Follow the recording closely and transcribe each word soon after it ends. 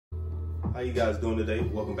How you guys doing today?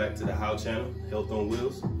 Welcome back to the How channel, Health on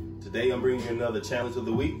Wheels. Today I'm bringing you another challenge of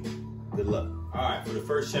the week. Good luck. All right, for the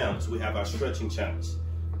first challenge, we have our stretching challenge.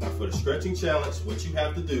 Now for the stretching challenge, what you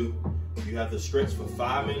have to do, you have to stretch for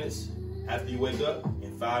 5 minutes after you wake up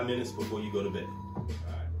and 5 minutes before you go to bed.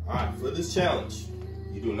 All right, for this challenge,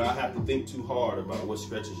 you do not have to think too hard about what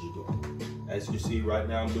stretches you're doing. As you see right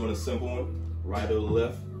now, I'm doing a simple one, right over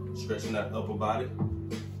left, stretching that upper body,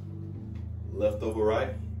 left over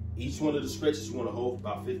right. Each one of the stretches you want to hold for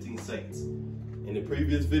about 15 seconds. In the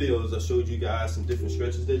previous videos, I showed you guys some different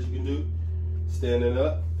stretches that you can do. Standing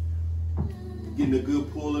up, getting a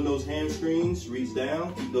good pull in those hamstrings, reach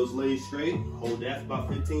down, keep those legs straight, hold that for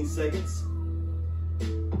about 15 seconds.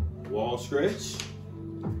 Wall stretch,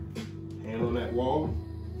 hand on that wall,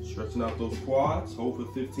 stretching out those quads, hold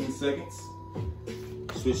for 15 seconds.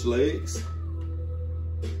 Switch legs,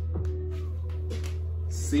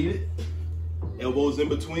 seated, elbows in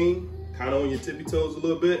between, kind of on your tippy toes a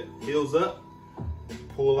little bit, heels up,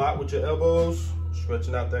 pull out with your elbows,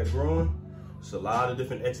 stretching out that groin. There's a lot of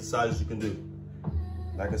different exercises you can do.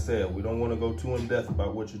 Like I said, we don't want to go too in depth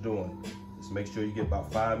about what you're doing. Just make sure you get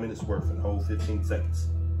about 5 minutes worth and hold 15 seconds.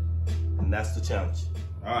 And that's the challenge.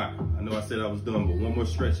 All right, I know I said I was done, but one more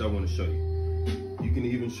stretch I want to show you. You can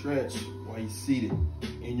even stretch while you're seated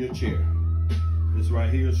in your chair. This right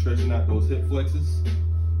here is stretching out those hip flexors.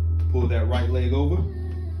 Pull that right leg over,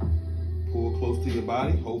 pull close to your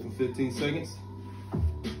body, hold for 15 seconds.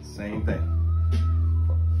 Same thing.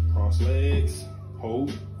 Cross legs,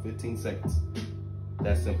 hold 15 seconds.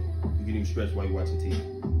 That's simple. You can even stretch while you're watching TV.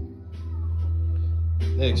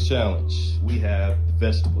 Next challenge, we have the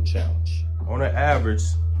vegetable challenge. On an average,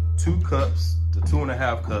 2 cups to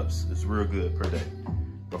 2.5 cups is real good per day.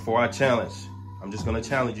 Before I challenge, I'm just gonna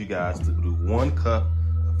challenge you guys to do 1 cup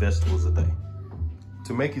of vegetables a day.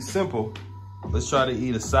 To make it simple, let's try to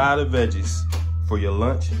eat a side of veggies for your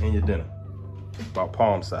lunch and your dinner, about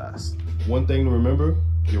palm size. One thing to remember,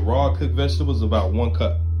 your raw cooked vegetables about 1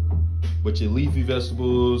 cup, but your leafy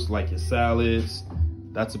vegetables like your salads,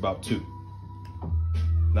 that's about 2.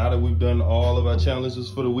 Now that we've done all of our challenges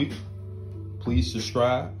for the week, please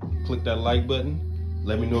subscribe, click that like button.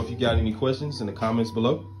 Let me know if you got any questions in the comments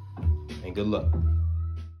below, and good luck.